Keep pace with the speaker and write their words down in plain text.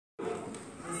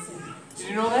Did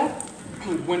you know that?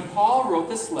 When Paul wrote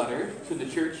this letter to the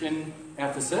church in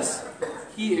Ephesus,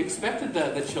 he expected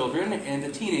the children and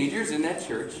the teenagers in that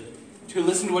church to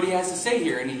listen to what he has to say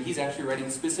here, and he's actually writing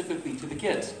specifically to the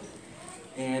kids.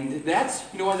 And that's,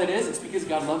 you know why that is? It's because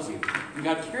God loves you, and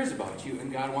God cares about you,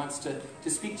 and God wants to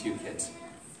speak to you, kids.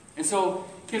 And so,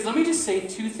 kids, let me just say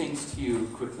two things to you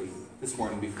quickly this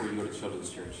morning before you go to children's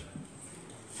church.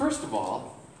 First of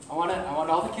all, I want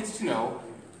all the kids to know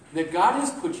that God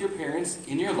has put your parents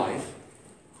in your life,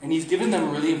 and He's given them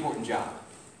a really important job.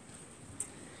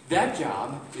 That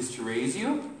job is to raise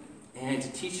you, and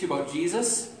to teach you about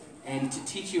Jesus, and to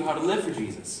teach you how to live for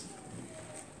Jesus.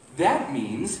 That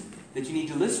means that you need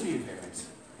to listen to your parents,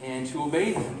 and to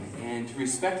obey them, and to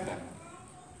respect them.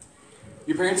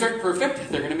 Your parents aren't perfect,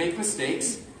 they're going to make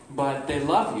mistakes, but they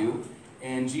love you,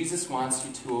 and Jesus wants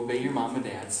you to obey your mom and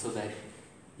dad so that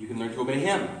you can learn to obey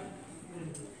Him.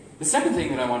 The second thing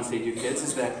that I want to say to you kids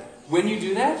is that when you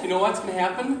do that, you know what's going to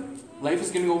happen? Life is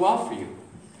going to go well for you.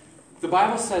 The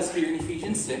Bible says here in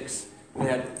Ephesians 6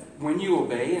 that when you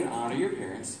obey and honor your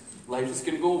parents, life is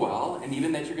going to go well, and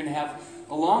even that you're going to have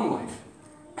a long life.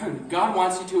 God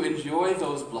wants you to enjoy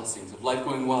those blessings of life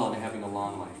going well and having a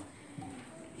long life.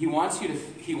 He wants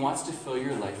to fill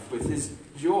your life with His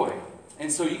joy.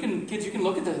 And so kids, you can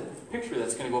look at the picture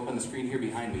that's going to go up on the screen here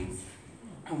behind me.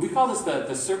 We call this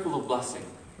the circle of blessing.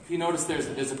 If you notice,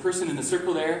 there's a person in the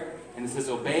circle there, and it says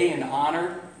obey and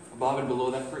honor above and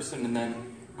below that person, and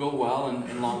then go well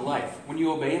and long life. When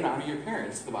you obey and honor your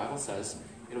parents, the Bible says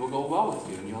it will go well with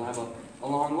you, and you'll have a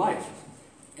long life.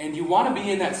 And you want to be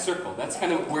in that circle. That's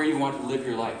kind of where you want to live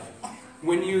your life.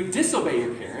 When you disobey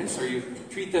your parents, or you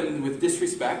treat them with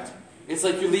disrespect, it's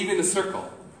like you're leaving the circle.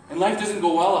 And life doesn't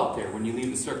go well out there when you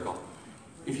leave the circle.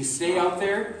 If you stay out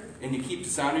there and you keep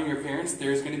dishonoring your parents,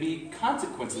 there's going to be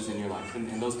consequences in your life.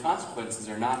 And those consequences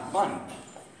are not fun.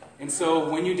 And so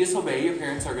when you disobey, your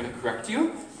parents are going to correct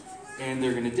you, and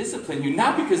they're going to discipline you,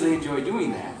 not because they enjoy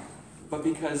doing that, but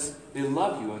because they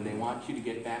love you and they want you to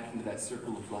get back into that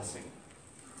circle of blessing.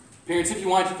 Parents, if you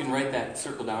want, you can write that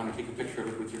circle down or take a picture of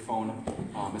it with your phone.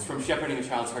 It's from Shepherding a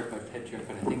Child's Heart by Ted Tripp,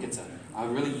 and I think it's a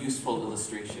really useful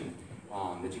illustration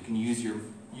that you can use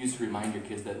to remind your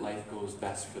kids that life goes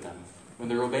best for them when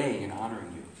they're obeying and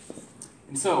honoring you.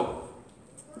 And so,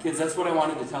 kids, that's what I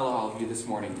wanted to tell all of you this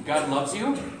morning. God loves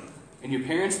you, and your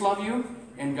parents love you,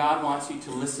 and God wants you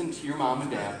to listen to your mom and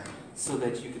dad so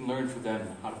that you can learn from them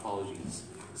how to follow Jesus.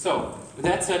 So, with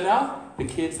that said now, the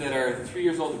kids that are 3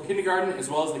 years old in kindergarten, as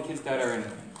well as the kids that are in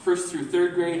 1st through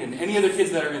 3rd grade, and any other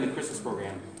kids that are in the Christmas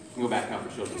program, can go back now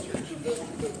for Children's Church.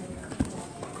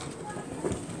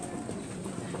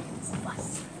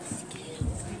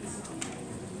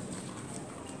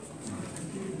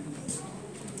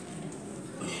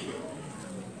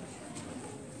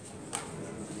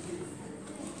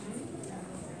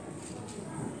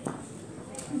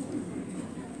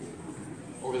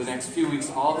 Over the next few weeks,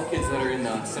 all the kids that are in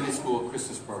the Sunday School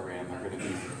Christmas program are going to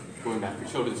be going back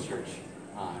to Children's Church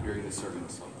during the sermon.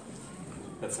 So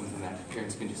that's something that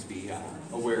parents can just be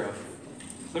aware of.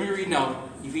 Let me read now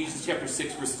Ephesians chapter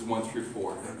 6, verses 1 through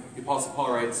 4. The Apostle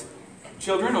Paul writes,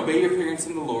 "Children, obey your parents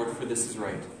in the Lord, for this is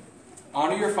right.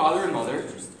 Honor your father and mother.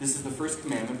 This is the first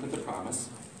commandment with the promise,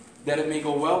 that it may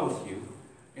go well with you,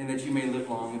 and that you may live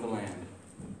long in the land.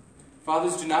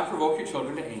 Fathers, do not provoke your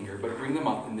children to anger, but bring them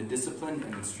up in the discipline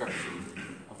and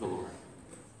instruction of the Lord."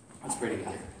 Let's pray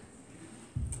together.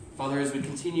 Father, as we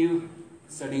continue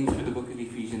studying through the book of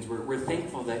Ephesians, we're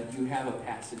thankful that you have a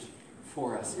passage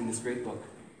for us in this great book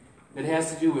that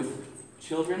has to do with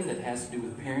children, that has to do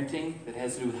with parenting, that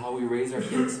has to do with how we raise our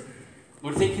kids.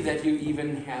 Lord, thank you that you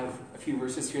even have a few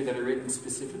verses here that are written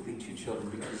specifically to children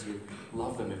because you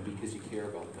love them and because you care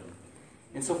about them.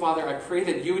 And so, Father, I pray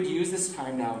that you would use this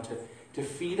time now to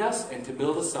feed us and to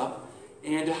build us up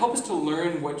and to help us to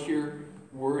learn what your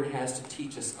word has to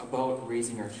teach us about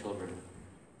raising our children.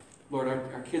 Lord,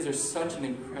 our kids are such an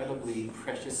incredibly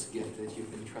precious gift that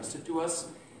you've entrusted to us,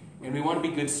 and we want to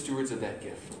be good stewards of that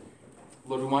gift.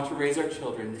 Lord, we want to raise our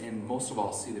children and most of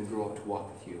all see them grow up to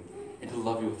walk with you and to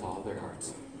love you with all of their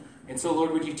hearts. And so,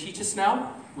 Lord, would you teach us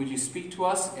now? Would you speak to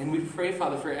us? And we pray,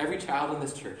 Father, for every child in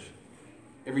this church,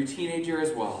 every teenager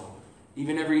as well,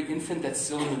 even every infant that's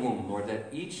still in the womb, Lord, that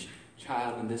each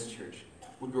child in this church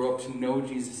would grow up to know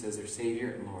Jesus as their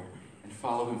Savior and Lord and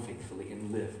follow him faithfully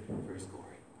and live for his glory.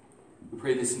 We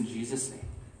pray this in Jesus' name.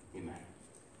 Amen.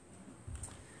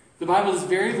 The Bible is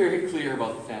very, very clear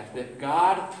about the fact that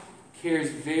God cares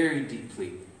very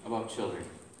deeply about children.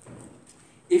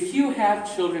 If you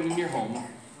have children in your home,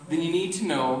 then you need to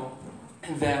know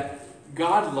that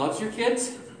God loves your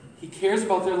kids. He cares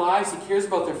about their lives. He cares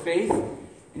about their faith.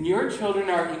 And your children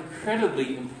are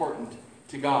incredibly important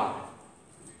to God.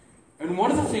 And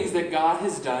one of the things that God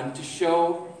has done to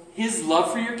show His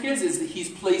love for your kids is that He's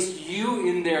placed you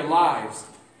in their lives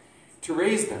to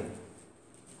raise them.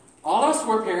 All of us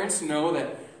who are parents know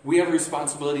that we have a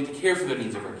responsibility to care for the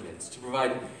needs of our kids, to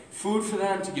provide food for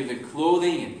them, to give them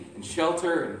clothing and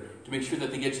shelter, and to make sure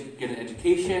that they get an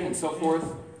education and so forth.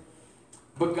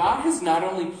 But God has not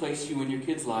only placed you in your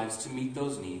kids' lives to meet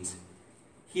those needs,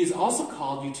 He has also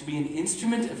called you to be an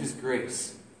instrument of His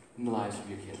grace in the lives of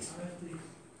your kids.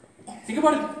 Think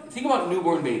about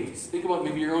newborn babies. Think about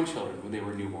maybe your own children when they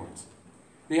were newborns.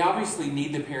 They obviously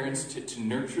need the parents to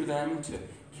nurture them, to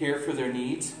care for their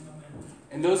needs.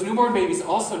 And those newborn babies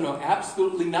also know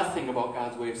absolutely nothing about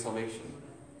God's way of salvation.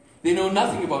 They know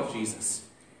nothing about Jesus.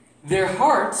 Their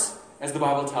hearts, as the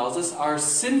Bible tells us, are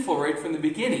sinful right from the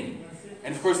beginning.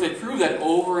 And of course they prove that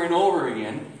over and over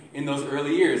again in those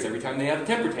early years, every time they have a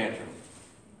temper tantrum.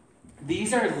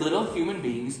 These are little human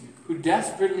beings who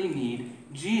desperately need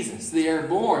Jesus. They are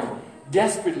born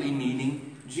desperately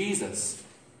needing Jesus.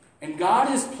 And God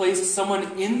has placed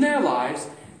someone in their lives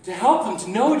to help them to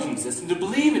know Jesus and to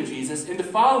believe in Jesus and to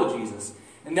follow Jesus.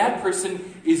 And that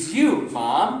person is you,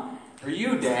 Mom, or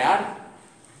you, Dad.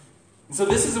 And so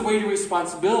this is a weighty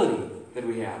responsibility that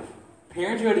we have.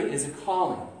 Parenthood is a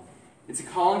calling. It's a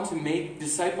calling to make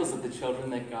disciples of the children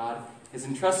that God has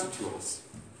entrusted to us.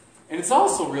 And it's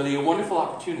also really a wonderful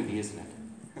opportunity, isn't it?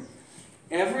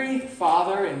 Every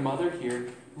father and mother here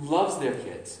loves their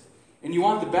kids, and you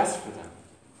want the best for them.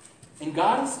 And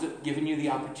God has given you the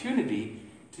opportunity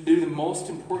to do the most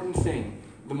important thing,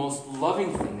 the most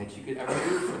loving thing that you could ever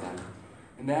do for them,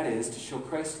 and that is to show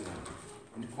Christ to them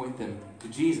and to point them to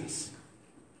Jesus.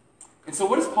 And so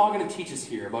what is Paul going to teach us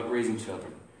here about raising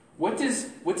children? What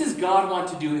does God want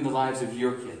to do in the lives of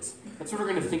your kids? That's what we're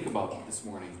going to think about this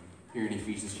morning here in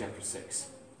Ephesians chapter 6.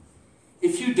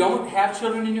 If you don't have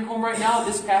children in your home right now,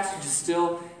 this passage is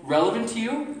still relevant to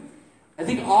you. I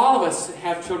think all of us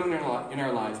have children in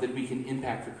our lives that we can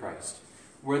impact for Christ.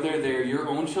 Whether they're your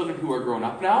own children who are grown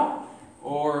up now,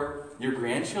 or your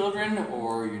grandchildren,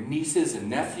 or your nieces and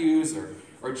nephews,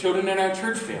 or children in our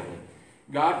church family.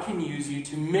 God can use you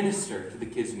to minister to the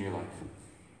kids in your life.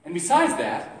 And besides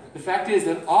that, the fact is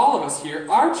that all of us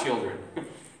here are children.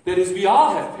 That is, we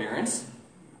all have parents.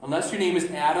 Unless your name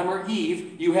is Adam or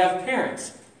Eve, you have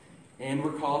parents. And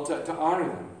we're called to honor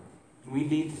them. And we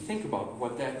need to think about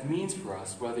what that means for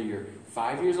us, whether you're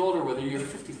 5 years old or whether you're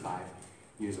 55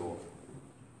 years old.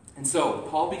 And so,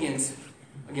 Paul begins,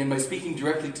 again, by speaking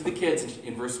directly to the kids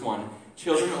in verse 1.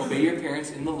 Children, obey your parents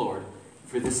in the Lord,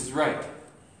 for this is right.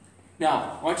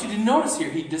 Now, I want you to notice here,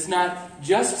 he does not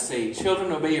just say,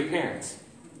 children, obey your parents.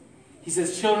 He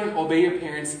says, children, obey your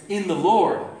parents in the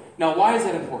Lord. Now, why is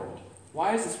that important?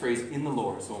 Why is this phrase, in the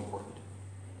Lord, so important?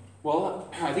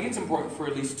 Well, I think it's important for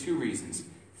at least two reasons.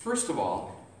 First of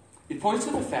all, it points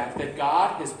to the fact that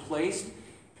God has placed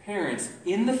parents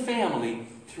in the family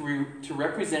to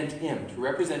represent Him, to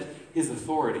represent His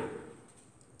authority.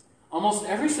 Almost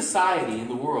every society in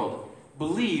the world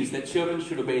believes that children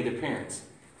should obey their parents.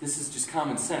 This is just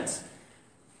common sense.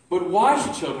 But why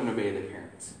should children obey their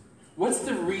parents? What's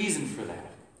the reason for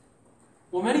that?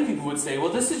 Well, many people would say, well,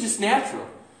 this is just natural.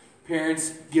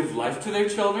 Parents give life to their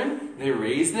children, they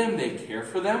raise them, they care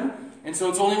for them, and so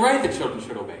it's only right that children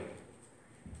should obey.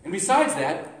 And besides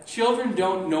that, children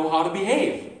don't know how to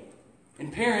behave.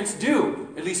 And parents do.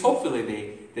 At least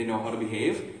hopefully they know how to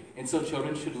behave. And so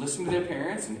children should listen to their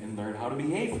parents and learn how to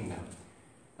behave from them.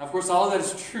 Now, of course, all of that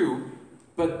is true,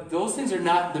 but those things are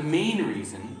not the main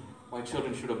reason why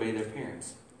children should obey their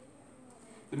parents.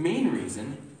 The main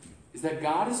reason is that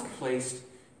God has placed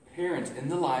parents in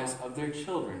the lives of their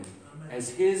children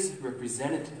as His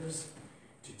representatives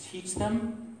to teach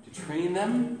them, to train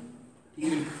them, to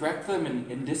even correct them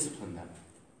and discipline them.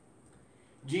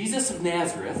 Jesus of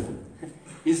Nazareth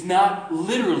is not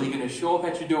literally going to show up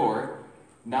at your door,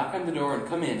 knock on the door, and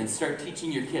come in and start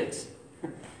teaching your kids.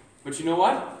 But you know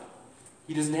what?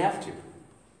 He doesn't have to.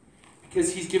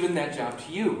 Because He's given that job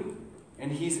to you.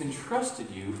 And He's entrusted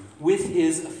you with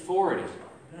His authority.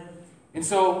 And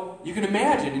so you can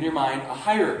imagine in your mind a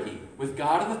hierarchy with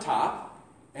God at the top,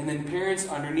 and then parents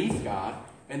underneath God,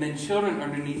 and then children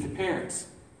underneath the parents.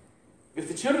 If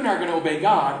the children are going to obey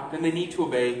God, then they need to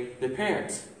obey their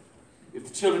parents. If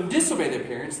the children disobey their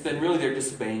parents, then really they're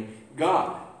disobeying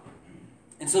God.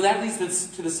 And so that leads us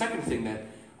to the second thing that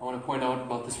I want to point out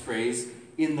about this phrase,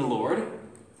 in the Lord.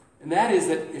 And that is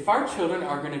that if our children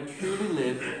are going to truly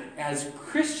live as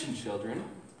Christian children,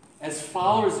 as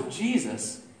followers of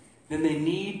Jesus, then they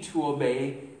need to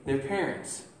obey their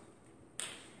parents.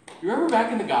 You remember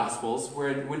back in the Gospels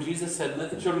when Jesus said, "Let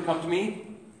the children come to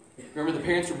me"? Remember the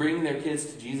parents were bringing their kids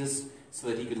to Jesus so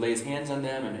that he could lay his hands on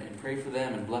them and pray for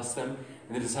them and bless them.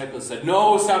 And the disciples said,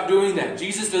 "No, stop doing that.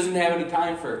 Jesus doesn't have any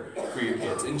time for your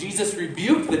kids." And Jesus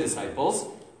rebuked the disciples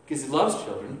because he loves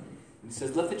children. And he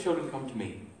says, "Let the children come to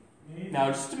me."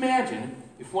 Now just imagine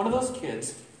if one of those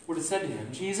kids would have said to him,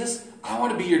 "Jesus, I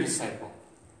want to be your disciple.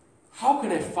 How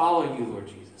can I follow you, Lord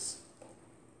Jesus?"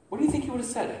 What do you think he would have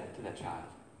said to that child?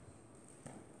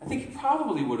 I think he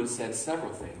probably would have said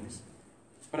several things.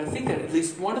 But I think that at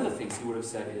least one of the things he would have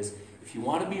said is, if you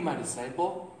want to be my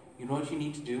disciple, you know what you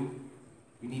need to do?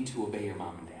 You need to obey your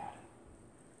mom and dad.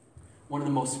 One of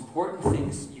the most important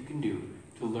things you can do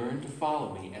to learn to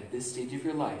follow me at this stage of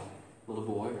your life, little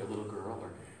boy or little girl,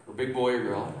 or big boy or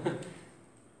girl,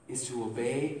 is to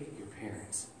obey your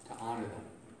parents, to honor them.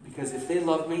 Because if they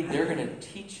love me, they're going to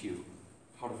teach you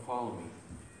how to follow me.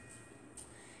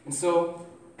 And so,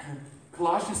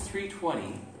 Colossians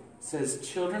 3:20 says,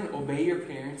 "Children, obey your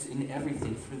parents in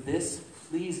everything, for this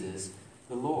pleases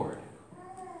the Lord."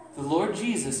 The Lord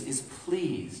Jesus is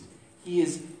pleased. He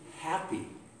is happy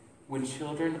when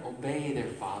children obey their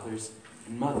fathers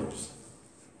and mothers.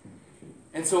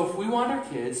 And so if we want our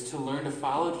kids to learn to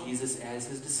follow Jesus as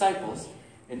his disciples,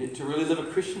 and to really live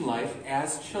a Christian life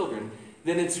as children,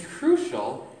 then it's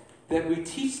crucial that we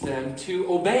teach them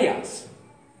to obey us.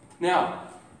 Now,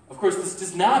 of course, this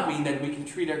does not mean that we can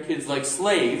treat our kids like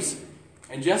slaves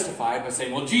and justify it by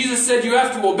saying, "Well, Jesus said you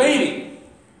have to obey me."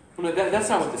 Well, that's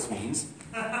not what this means.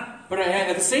 But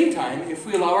at the same time, if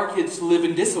we allow our kids to live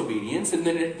in disobedience, and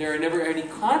then there are never any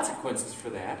consequences for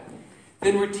that,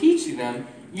 then we're teaching them,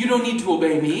 you don't need to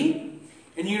obey me,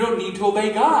 and you don't need to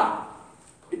obey God.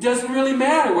 It doesn't really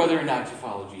matter whether or not you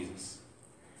follow Jesus.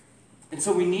 And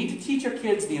so we need to teach our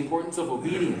kids the importance of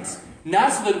obedience.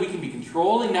 Not so that we can be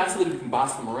controlling, not so that we can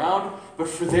boss them around, but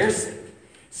for their sake.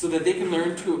 So that they can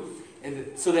learn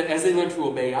so that as they learn to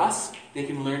obey us, they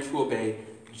can learn to obey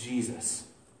Jesus.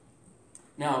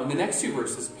 Now, in the next two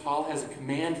verses, Paul has a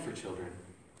command for children.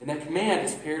 And that command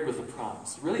is paired with a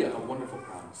promise. Really a wonderful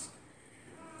promise.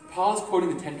 Paul is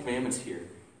quoting the Ten Commandments here.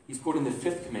 He's quoting the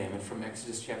fifth commandment from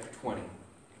Exodus chapter 20.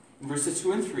 In verses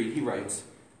 2 and 3, he writes,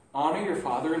 "Honor your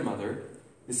father and mother.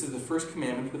 This is the first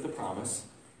commandment with the promise,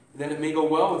 that it may go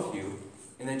well with you,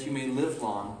 and that you may live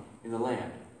long in the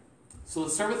land." So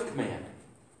let's start with the command.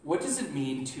 What does it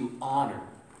mean to honor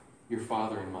your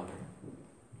father and mother?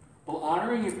 Well,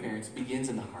 honoring your parents begins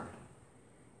in the heart.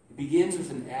 It begins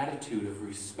with an attitude of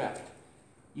respect,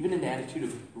 even an attitude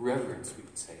of reverence, we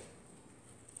could say.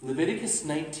 Leviticus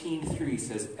 19:3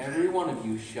 says, "Every one of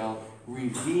you shall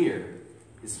revere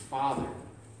his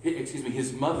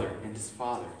mother and his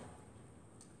father."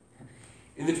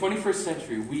 In the 21st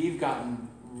century, we've gotten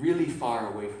really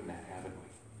far away from that, haven't we?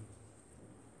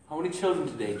 How many children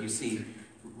today do you see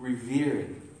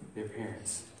revering their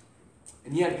parents?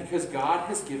 And yet, because God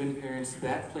has given parents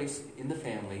that place in the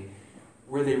family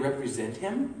where they represent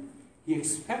him, he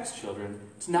expects children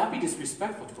to not be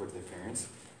disrespectful towards their parents,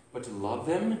 but to love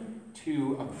them,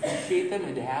 to appreciate them,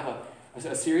 and to have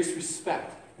a serious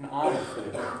respect and honor for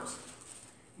their parents.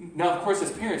 Now, of course,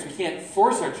 as parents, we can't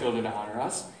force our children to honor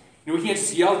us. We can't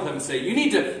just yell at them and say, you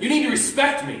need to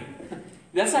respect me.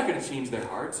 That's not going to change their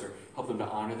hearts or help them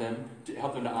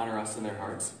to honor us in their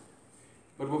hearts.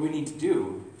 But what we need to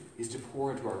do is to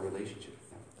pour into our relationship with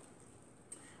them.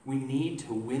 We need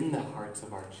to win the hearts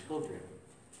of our children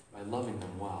by loving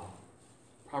them well.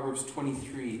 Proverbs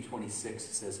 23:26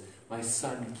 says, "My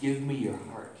son, give me your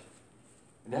heart."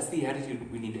 And that's the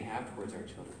attitude we need to have towards our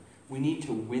children. We need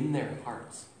to win their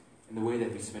hearts in the way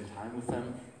that we spend time with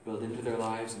them, build into their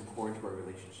lives, and pour into our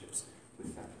relationships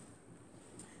with them.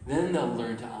 Then they'll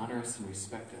learn to honor us and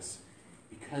respect us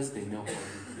because they know how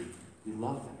deeply we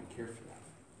love them and care for them.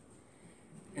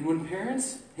 And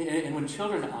when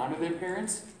children honor their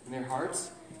parents in their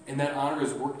hearts, and that honor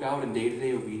is worked out in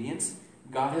day-to-day obedience,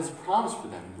 God has a promise for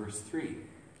them in verse 3,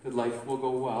 that life will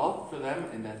go well for them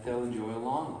and that they'll enjoy a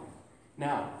long life.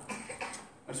 Now,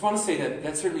 I just want to say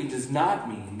that certainly does not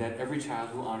mean that every child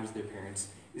who honors their parents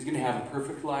is going to have a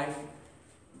perfect life,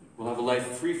 will have a life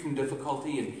free from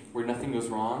difficulty and where nothing goes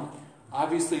wrong.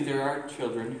 Obviously, there are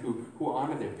children who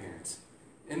honor their parents.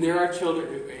 And there are children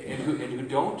who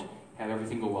don't have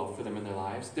everything go well for them in their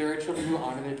lives. There are children who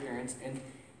honor their parents and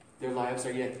their lives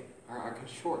are cut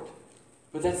short.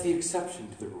 But that's the exception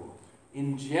to the rule.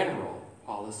 In general,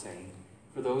 Paul is saying,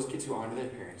 for those kids who honor their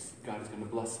parents, God is going to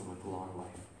bless them with a long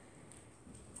life.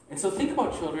 And so think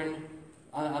about children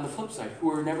on the flip side who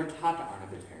are never taught to honor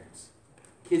their parents.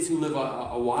 Kids who live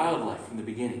a wild life from the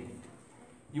beginning.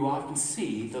 You often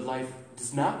see that life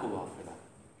does not go well for them.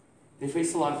 They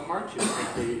face a lot of hardships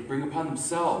that they bring upon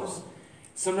themselves.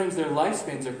 Sometimes their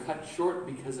lifespans are cut short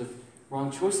because of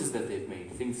wrong choices that they've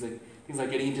made. Things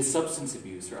like getting into substance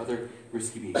abuse or other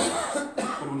risky behaviors.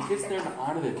 But when kids learn to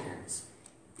honor their parents,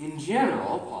 in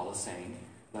general, Paul is saying,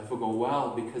 life will go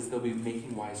well because they'll be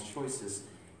making wise choices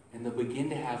and they'll begin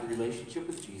to have a relationship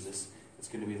with Jesus that's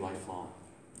going to be lifelong.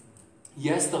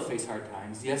 Yes, they'll face hard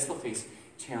times. Yes, they'll face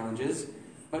challenges.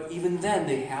 But even then,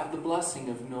 they have the blessing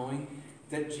of knowing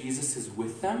that Jesus is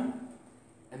with them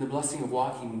and the blessing of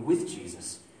walking with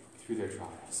Jesus through their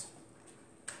trials.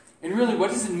 And really,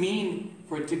 what does it mean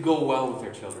for it to go well with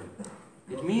their children?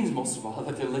 It means, most of all,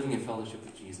 that they're living in fellowship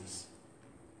with Jesus.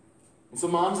 And so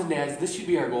moms and dads, this should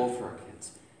be our goal for our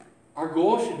kids. Our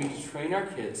goal should be to train our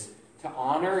kids to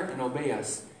honor and obey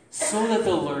us so that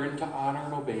they'll learn to honor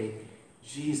and obey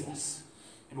Jesus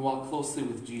and walk closely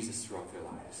with Jesus throughout their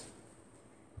lives.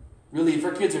 Really, if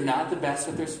our kids are not the best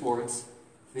at their sports,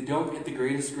 if they don't get the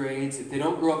greatest grades, if they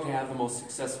don't grow up to have the most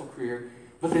successful career,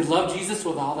 but they love Jesus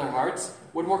with all their hearts,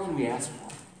 what more can we ask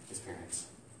for as parents?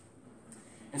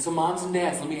 And so moms and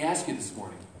dads, let me ask you this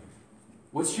morning,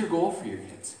 what's your goal for your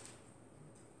kids?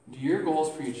 Do your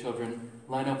goals for your children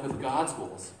line up with God's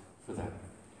goals for them?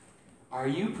 Are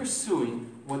you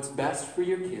pursuing what's best for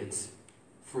your kids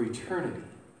for eternity?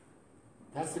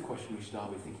 That's the question we should all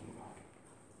be thinking about.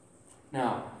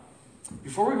 Now,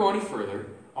 before we go any further,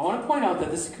 I want to point out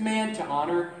that this command to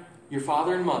honor your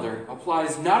father and mother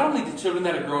applies not only to children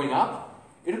that are growing up,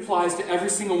 it applies to every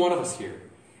single one of us here.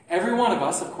 Every one of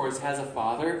us, of course, has a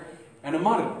father and a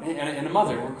mother, and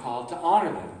we're called to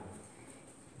honor them.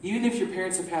 Even if your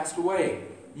parents have passed away,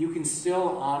 you can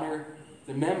still honor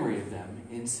the memory of them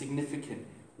in significant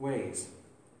ways.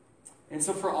 And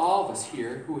so for all of us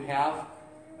here who have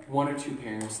one or two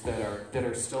parents that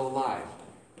are still alive,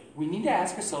 we need to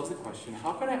ask ourselves the question,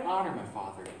 how can I honor my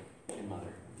father and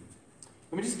mother?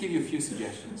 Let me just give you a few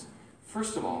suggestions.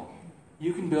 First of all,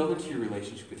 you can build into your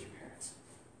relationship with your parents.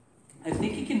 I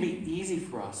think it can be easy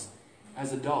for us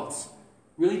as adults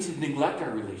really to neglect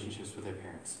our relationships with our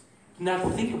parents, to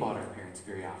not think about our parents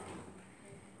very often.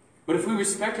 But if we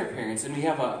respect our parents and we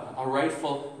have a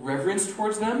rightful reverence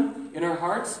towards them in our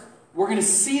hearts, we're going to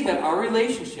see that our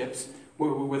relationships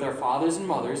with our fathers and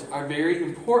mothers are very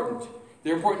important.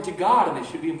 They're important to God and they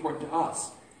should be important to us.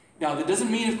 Now, that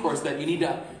doesn't mean, of course, that you need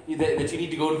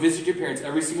to go and visit your parents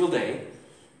every single day.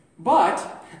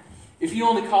 But if you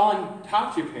only call and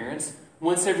talk to your parents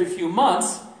once every few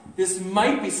months, this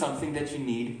might be something that you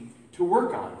need to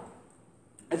work on.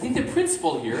 I think the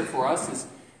principle here for us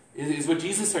is what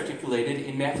Jesus articulated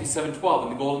in Matthew 7:12 in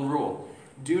the Golden Rule.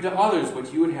 Do to others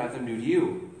what you would have them do to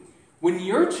you. When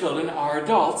your children are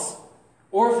adults,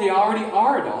 or if they already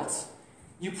are adults,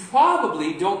 you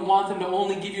probably don't want them to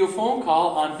only give you a phone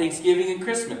call on Thanksgiving and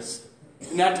Christmas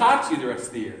and not talk to you the rest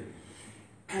of the year.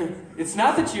 It's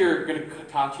not that you're going to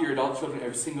talk to your adult children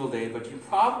every single day, but you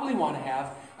probably want to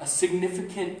have a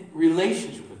significant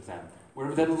relationship with them,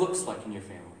 whatever that looks like in your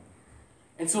family.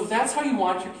 And so if that's how you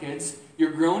want your kids,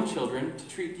 your grown children, to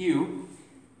treat you,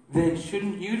 then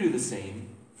shouldn't you do the same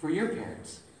for your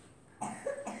parents?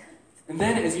 And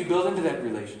then as you build into that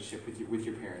relationship with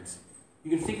your parents, you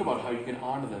can think about how you can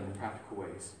honor them in practical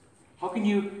ways. How can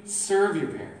you serve your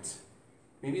parents?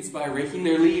 Maybe it's by raking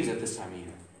their leaves at this time of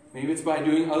year. Maybe it's by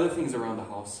doing other things around the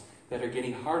house that are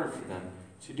getting harder for them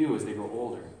to do as they grow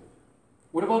older.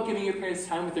 What about giving your parents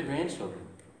time with their grandchildren?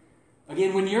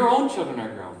 Again, when your own children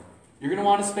are grown, you're going to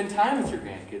want to spend time with your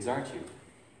grandkids, aren't you?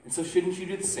 And so shouldn't you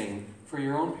do the same for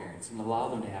your own parents and allow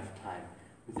them to have time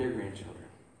with their grandchildren?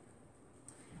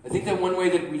 I think that one way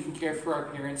that we can care for our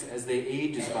parents as they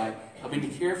age is by helping to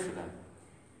care for them.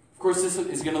 Of course, this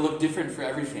is going to look different for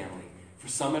every family. For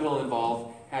some, it'll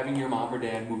involve having your mom or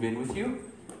dad move in with you.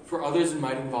 For others, it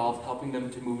might involve helping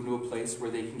them to move into a place where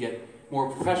they can get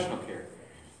more professional care.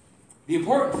 The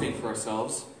important thing for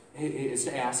ourselves is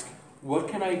to ask, what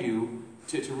can I do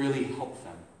to really help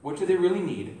them? What do they really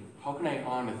need? How can I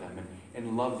honor them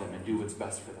and love them and do what's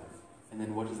best for them? And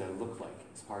then what does that look like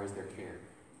as far as their care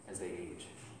as they age?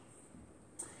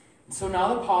 And so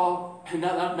now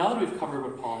that we've covered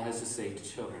what Paul has to say to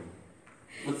children,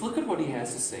 let's look at what he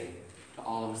has to say to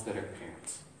all of us that are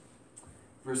parents.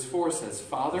 Verse 4 says,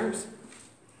 Fathers,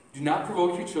 do not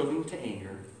provoke your children to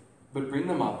anger, but bring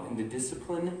them up in the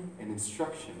discipline and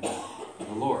instruction of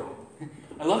the Lord.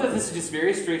 I love that this is just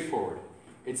very straightforward.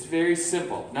 It's very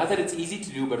simple. Not that it's easy to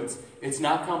do, but it's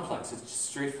not complex. It's just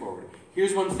straightforward.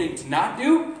 Here's one thing to not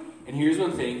do, and here's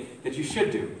one thing that you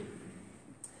should do.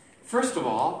 First of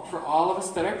all, for all of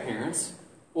us that are parents,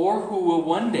 or who will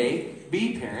one day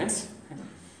be parents,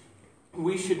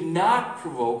 we should not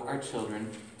provoke our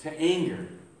children to anger.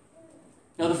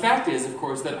 Now the fact is, of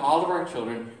course, that all of our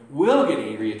children will get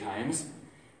angry at times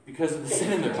because of the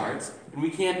sin in their hearts, and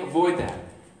we can't avoid that.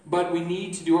 But we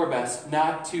need to do our best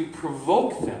not to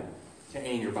provoke them to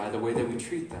anger by the way that we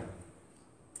treat them.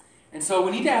 And so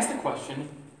we need to ask the question,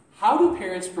 how do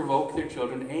parents provoke their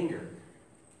children to anger?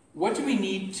 What do we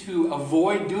need to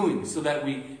avoid doing so that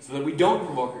we don't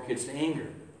provoke our kids to anger?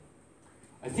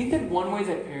 I think that one way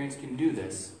that parents can do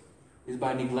this is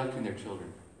by neglecting their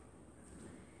children.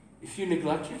 If you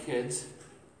neglect your kids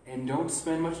and don't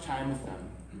spend much time with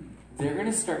them, they're going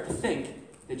to start to think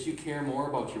that you care more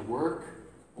about your work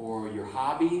or your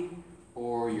hobby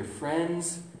or your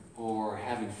friends or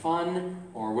having fun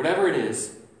or whatever it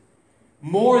is,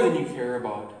 more than you care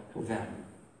about them.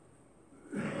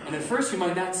 And at first you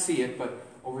might not see it, but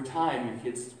over time your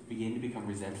kids begin to become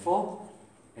resentful,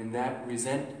 and that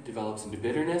resent develops into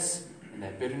bitterness, and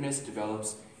that bitterness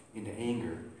develops into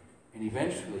anger. And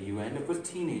eventually you end up with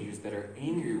teenagers that are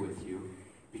angry with you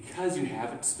because you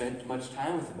haven't spent much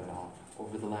time with them at all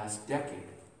over the last decade.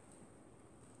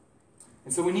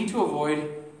 And so we need to avoid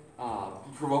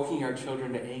provoking our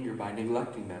children to anger by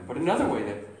neglecting them. But another way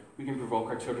that we can provoke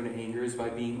our children to anger is by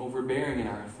being overbearing in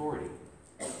our authority.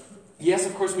 Yes,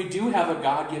 of course, we do have a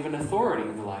God-given authority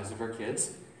in the lives of our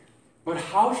kids, but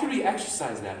how should we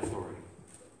exercise that authority?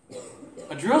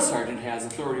 A drill sergeant has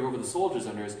authority over the soldiers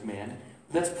under his command,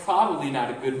 but that's probably not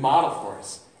a good model for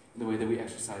us in the way that we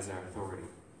exercise our authority.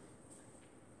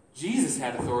 Jesus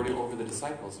had authority over the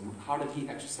disciples, and how did he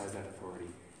exercise that authority?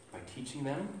 By teaching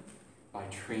them, by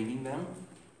training them,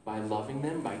 by loving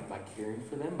them, by caring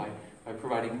for them, by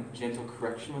providing gentle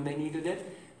correction when they needed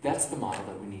it. That's the model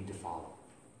that we need to follow.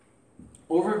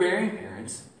 Overbearing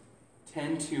parents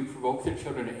tend to provoke their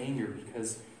children to anger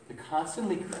because they're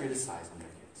constantly criticizing their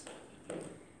kids.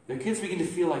 Their kids begin to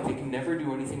feel like they can never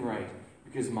do anything right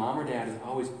because mom or dad is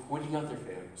always pointing out their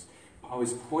failures,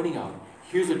 always pointing out,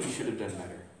 here's what you should have done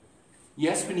better.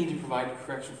 Yes, we need to provide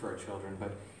correction for our children,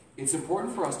 but it's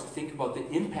important for us to think about the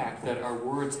impact that our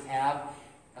words have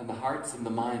on the hearts and the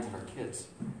minds of our kids.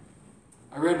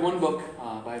 I read one book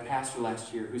by a pastor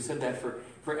last year who said that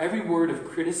for every word of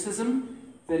criticism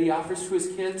that he offers to his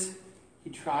kids, he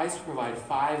tries to provide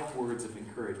 5 words of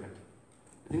encouragement.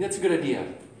 I think that's a good idea,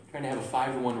 trying to have a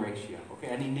 5-to-1 ratio.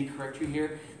 Okay, I need to correct you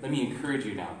here. Let me encourage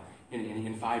you now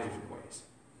in 5 different ways.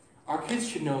 Our kids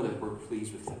should know that we're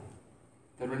pleased with them.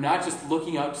 That we're not just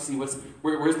looking out to see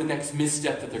where's the next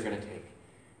misstep that they're going to take,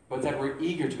 but that we're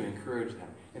eager to encourage them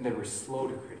and that we're slow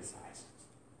to criticize.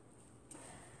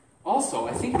 Also,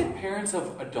 I think that parents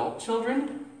of adult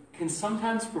children can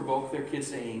sometimes provoke their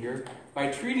kids to anger by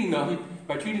treating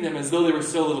them as though they were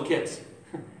still little kids.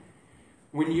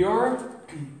 When your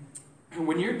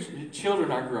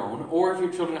children are grown, or if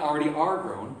your children already are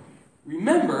grown,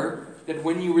 remember that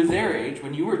when you were their age,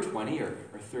 when you were 20 or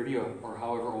 30 or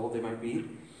however old they might be,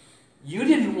 you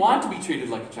didn't want to be treated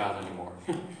like a child anymore.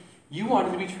 You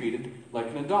wanted to be treated like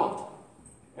an adult.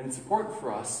 And it's important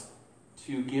for us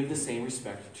to give the same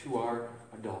respect to our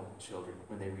adult children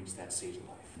when they reach that stage of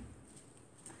life.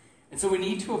 And so we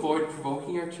need to avoid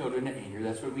provoking our children to anger.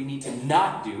 That's what we need to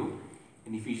not do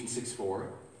in Ephesians 6:4.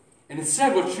 And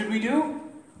instead, what should we do?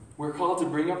 We're called to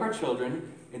bring up our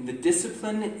children in the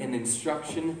discipline and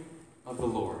instruction of the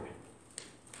Lord.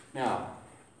 Now,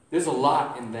 there's a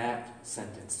lot in that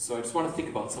sentence. So I just want to think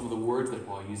about some of the words that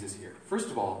Paul uses here. First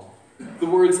of all, the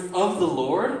words of the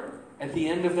Lord at the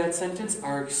end of that sentence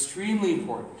are extremely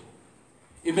important.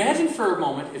 Imagine for a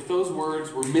moment if those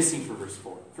words were missing from verse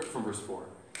 4.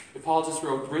 If Paul just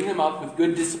wrote, bring them up with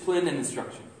good discipline and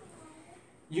instruction.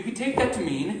 You could take that to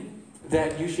mean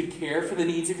that you should care for the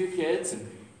needs of your kids and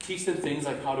teach them things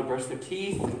like how to brush their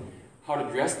teeth, how to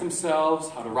dress themselves,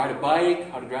 how to ride a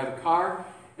bike, how to drive a car.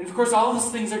 And of course, all of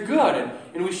those things are good,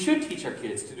 and we should teach our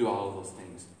kids to do all of those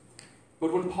things.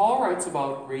 But when Paul writes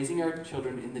about raising our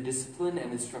children in the discipline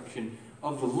and instruction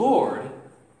of the Lord,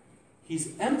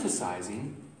 he's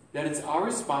emphasizing that it's our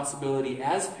responsibility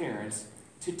as parents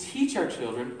to teach our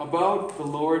children about the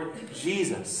Lord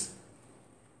Jesus.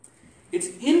 It's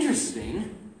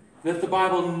interesting that the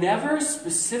Bible never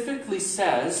specifically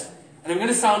says, and I'm going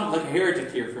to sound like a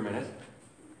heretic here for a minute,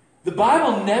 the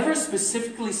Bible never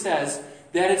specifically says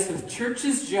that it's the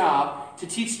church's job to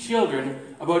teach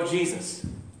children about Jesus.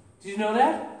 Did you know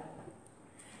that?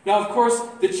 Now, of course,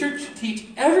 the church should teach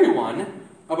everyone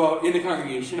in the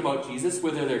congregation about Jesus,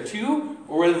 whether they're 2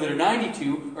 or whether they're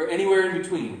 92 or anywhere in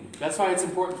between. That's why it's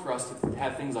important for us to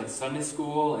have things like Sunday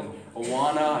school and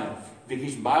Awana and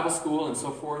Vacation Bible School and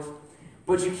so forth.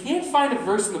 But you can't find a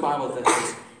verse in the Bible that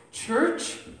says,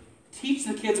 church, teach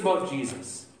the kids about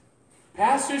Jesus.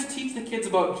 Pastors, teach the kids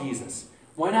about Jesus.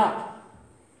 Why not?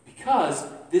 because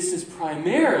this is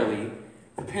primarily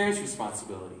the parent's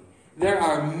responsibility. There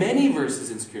are many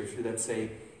verses in Scripture that say,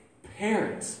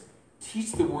 parents,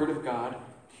 teach the Word of God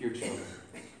to your children.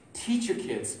 Teach your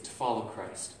kids to follow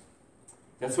Christ.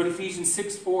 That's what Ephesians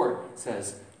 6:4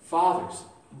 says. Fathers,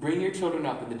 bring your children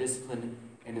up in the discipline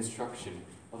and instruction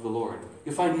of the Lord.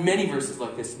 You'll find many verses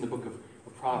like this in the book of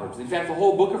Proverbs. In fact, the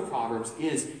whole book of Proverbs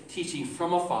is teaching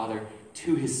from a father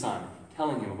to his son,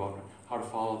 telling him about how to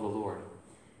follow the Lord.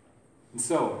 And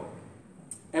so,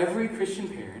 every Christian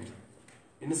parent,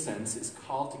 in a sense, is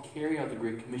called to carry out the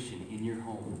Great Commission in your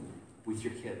home with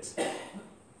your kids.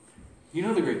 You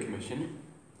know the Great Commission.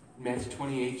 In Matthew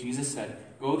 28, Jesus said,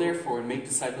 "Go therefore and make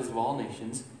disciples of all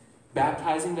nations,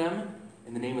 baptizing them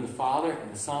in the name of the Father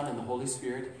and the Son and the Holy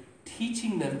Spirit,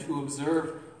 teaching them to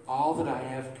observe all that I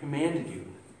have commanded you."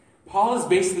 Paul is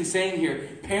basically saying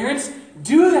here, parents,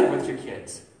 do that with your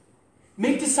kids.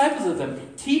 Make disciples of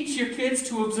them. Teach your kids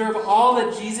to observe all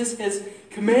that Jesus has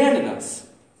commanded us.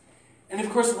 And of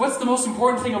course, what's the most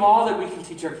important thing of all that we can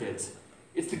teach our kids?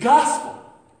 It's the gospel.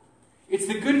 It's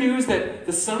the good news that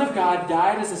the Son of God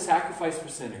died as a sacrifice for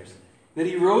sinners, that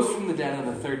he rose from the dead on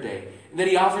the third day, and that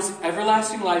he offers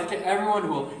everlasting life to everyone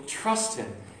who will trust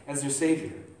him as their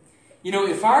Savior. You know,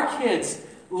 if our kids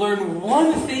learn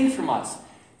one thing from us,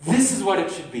 this is what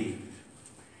it should be.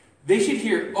 They should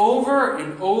hear over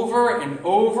and over and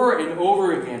over and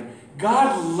over again,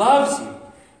 God loves you.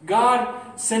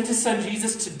 God sent his Son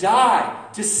Jesus to die,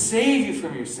 to save you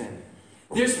from your sin.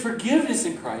 There's forgiveness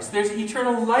in Christ. There's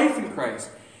eternal life in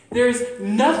Christ. There's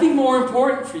nothing more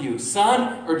important for you,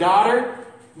 son or daughter,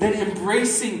 than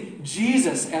embracing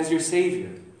Jesus as your Savior.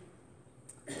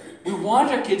 We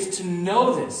want our kids to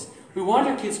know this. We want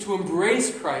our kids to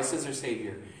embrace Christ as their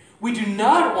Savior. We do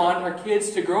not want our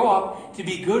kids to grow up to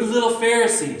be good little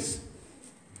Pharisees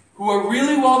who are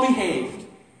really well behaved,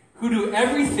 who do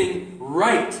everything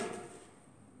right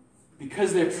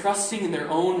because they're trusting in their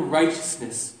own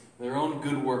righteousness, their own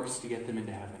good works to get them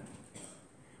into heaven.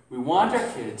 We want our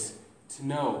kids to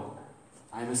know,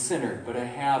 I'm a sinner, but I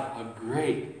have a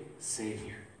great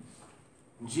Savior.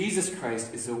 And Jesus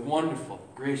Christ is a wonderful,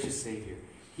 gracious Savior.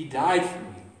 He died for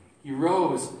me. He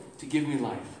rose to give me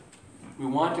life. We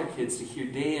want our kids to hear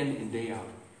day in and day out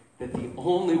that the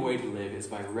only way to live is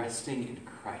by resting in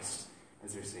Christ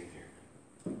as their Savior.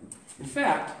 In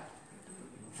fact,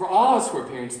 for all of us who are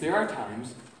parents, there are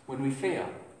times when we fail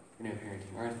in our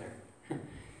parenting, aren't there?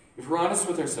 If we're honest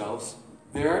with ourselves,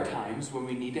 there are times when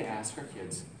we need to ask our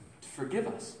kids to forgive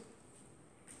us.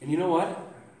 And you know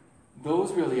what?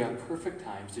 Those really are perfect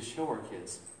times to show our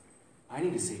kids, I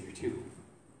need a Savior too.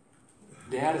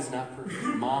 Dad is not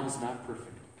perfect. Mom is not perfect.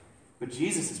 But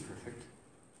Jesus is perfect.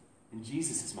 And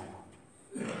Jesus is my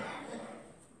hope.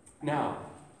 Now,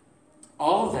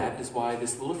 all of that is why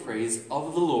this little phrase,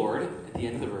 of the Lord, at the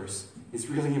end of the verse, is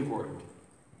really important.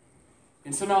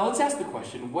 And so now let's ask the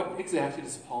question, what exactly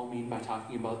does Paul mean by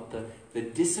talking about the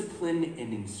discipline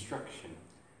and instruction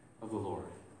of the Lord?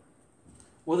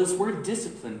 Well, this word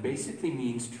discipline basically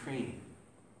means training.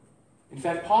 In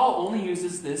fact, Paul only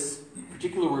uses this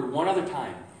particular word one other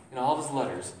time in all of his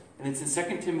letters, and it's in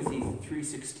 2 Timothy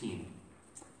 3:16.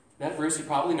 That verse, you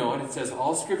probably know it. It says,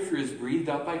 all Scripture is breathed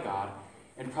out by God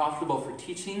and profitable for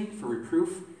teaching, for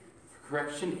reproof, for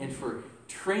correction, and for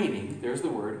training, there's the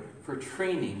word, for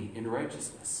training in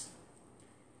righteousness.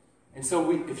 And so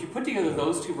if you put together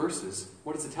those two verses,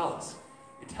 what does it tell us?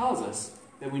 It tells us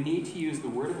that we need to use the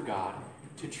Word of God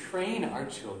to train our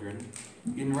children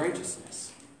in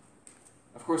righteousness.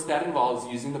 Of course, that involves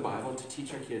using the Bible to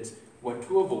teach our kids what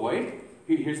to avoid.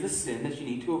 Here's the sin that you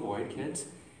need to avoid, kids.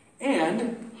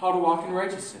 And how to walk in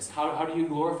righteousness. How do you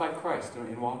glorify Christ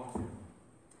and walk with Him?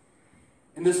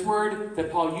 And this word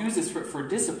that Paul uses for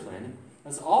discipline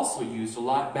is also used a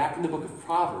lot back in the book of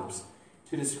Proverbs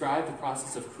to describe the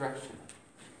process of correction.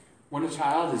 When a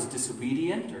child is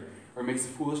disobedient or makes a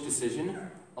foolish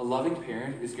decision, a loving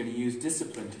parent is going to use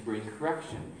discipline to bring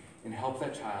correction and help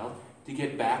that child to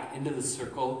get back into the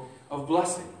circle of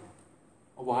blessing.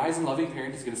 A wise and loving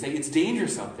parent is going to say, it's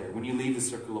dangerous out there when you leave the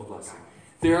circle of blessing.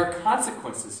 There are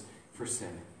consequences for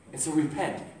sin. And so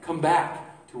repent. Come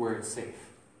back to where it's safe.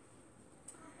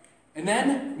 And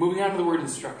then, moving on to the word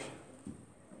instruction.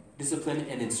 Discipline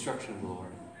and instruction of the Lord.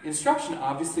 Instruction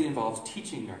obviously involves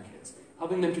teaching our kids,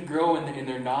 helping them to grow in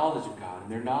their knowledge of God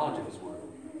and their knowledge of His Word.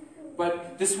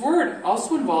 But this word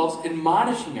also involves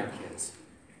admonishing our kids.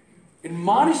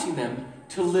 Admonishing them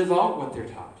to live out what they're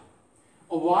taught.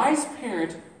 A wise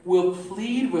parent will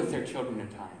plead with their children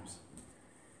at times.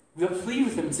 They'll plead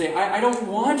with them and say, I don't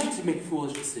want you to make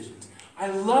foolish decisions. I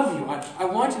love you. I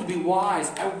want you to be wise.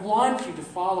 I want you to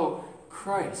follow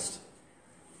Christ.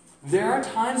 There are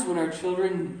times when our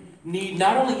children need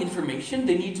not only information,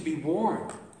 they need to be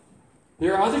warned.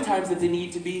 There are other times that they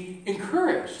need to be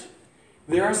encouraged.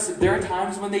 There are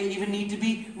times when they even need to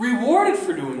be rewarded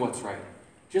for doing what's right,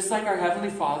 just like our Heavenly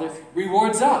Father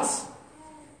rewards us.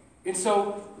 And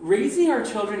so, raising our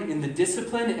children in the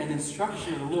discipline and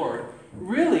instruction of the Lord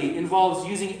really involves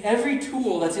using every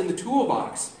tool that's in the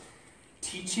toolbox.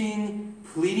 Teaching,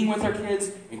 pleading with our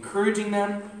kids, encouraging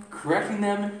them, correcting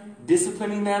them,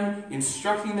 disciplining them,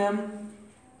 instructing them,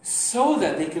 so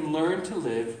that they can learn to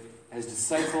live as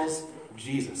disciples of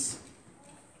Jesus.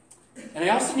 And I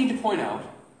also need to point out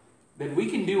that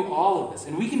we can do all of this,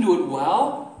 and we can do it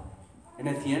well, and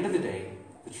at the end of the day,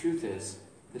 the truth is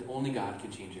that only God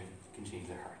can change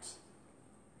their hearts.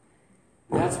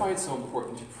 That's why it's so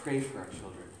important to pray for our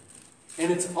children.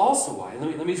 And it's also why,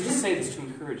 let me just say this to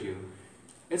encourage you,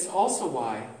 it's also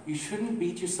why you shouldn't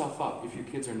beat yourself up if your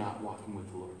kids are not walking with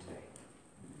the Lord today.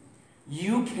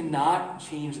 You cannot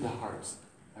change the hearts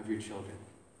of your children.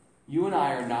 You and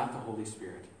I are not the Holy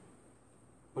Spirit.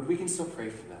 But we can still pray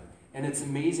for them. And it's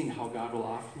amazing how God will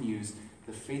often use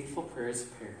the faithful prayers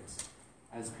of parents,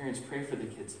 as parents pray for the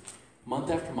kids, month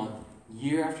after month,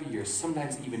 year after year,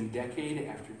 sometimes even decade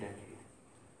after decade,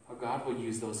 how God will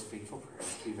use those faithful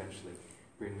prayers to eventually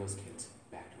bring those kids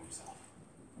back to Himself.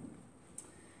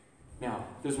 Now,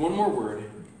 there's one more word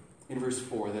in verse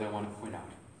 4 that I want to point out.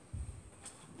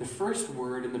 The first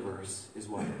word in the verse is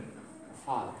what?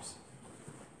 Fathers.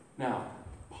 Now,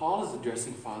 Paul is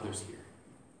addressing fathers here.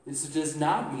 This does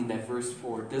not mean that verse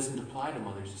 4 doesn't apply to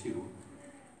mothers too.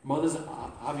 Mothers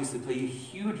obviously play a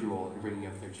huge role in bringing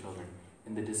up their children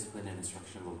in the discipline and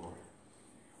instruction of the Lord.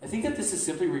 I think that this is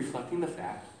simply reflecting the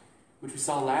fact, which we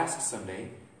saw last Sunday,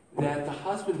 that the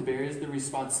husband bears the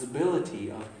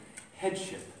responsibility of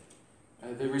headship,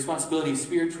 the responsibility of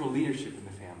spiritual leadership in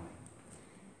the family.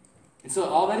 And so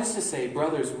all that is to say,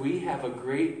 brothers, we have a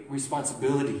great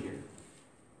responsibility here.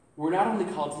 We're not only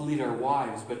called to lead our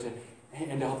wives,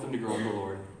 and to help them to grow in the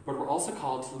Lord, but we're also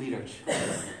called to lead our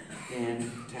children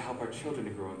and to help our children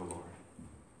to grow in the Lord.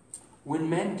 When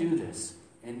men do this,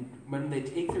 and when they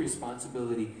take the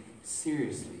responsibility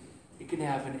seriously, it can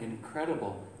have an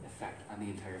incredible effect on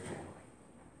the entire family.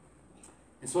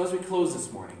 And so as we close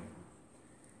this morning,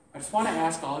 I just want to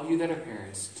ask all of you that are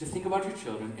parents to think about your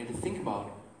children and to think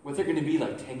about what they're going to be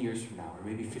like 10 years from now, or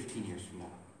maybe 15 years from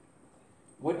now.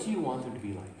 What do you want them to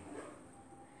be like?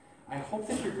 I hope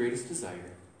that your greatest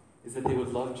desire is that they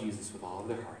would love Jesus with all of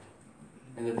their heart,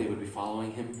 and that they would be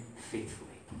following Him faithfully.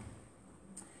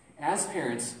 As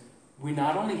parents, we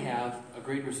not only have a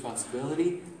great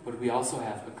responsibility, but we also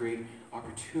have a great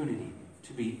opportunity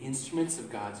to be instruments of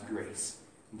God's grace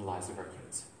in the lives of our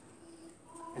kids.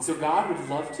 And so God would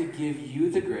love to give you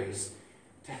the grace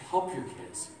to help your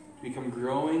kids to become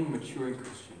growing, maturing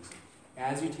Christians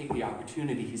as you take the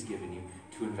opportunity He's given you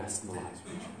to invest in the lives of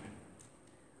your children.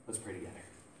 Let's pray together.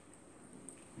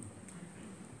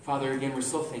 Father, again, we're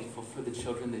so thankful for the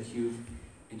children that You've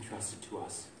entrusted to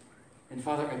us. And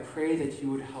Father, I pray that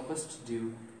You would help us to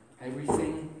do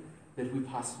everything that we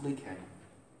possibly can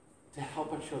to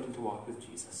help our children to walk with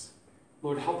Jesus.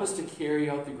 Lord, help us to carry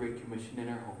out the Great Commission in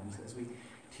our homes as we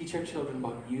teach our children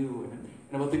about You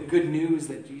and about the good news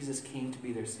that Jesus came to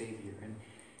be their Savior.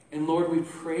 And Lord, we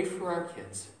pray for our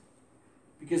kids,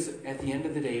 because at the end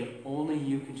of the day, only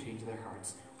You can change their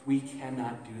hearts. We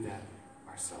cannot do that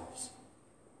ourselves.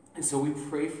 And so we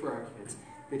pray for our kids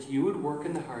that You would work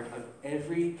in the heart of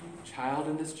every child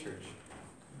in this church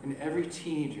and every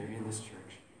teenager in this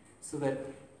church, so that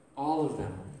all of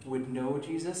them would know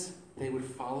Jesus, they would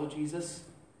follow Jesus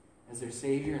as their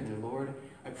Savior and their Lord.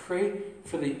 I pray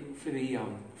for the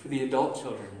adult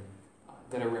children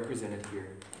that are represented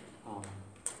here,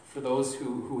 for those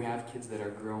who have kids that are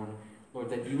grown,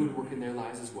 Lord, that You would work in their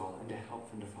lives as well and to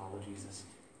help them to follow Jesus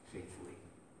faithfully.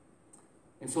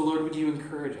 And so, Lord, would You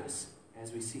encourage us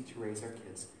as we seek to raise our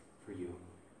kids for You?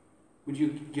 Would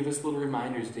You give us little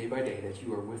reminders day by day that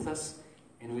You are with us,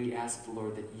 and we ask the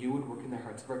Lord that You would work in the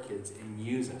hearts of our kids and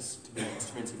use us to be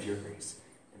instruments of Your grace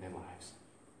in their lives.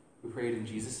 We pray it in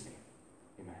Jesus' name.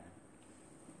 Amen.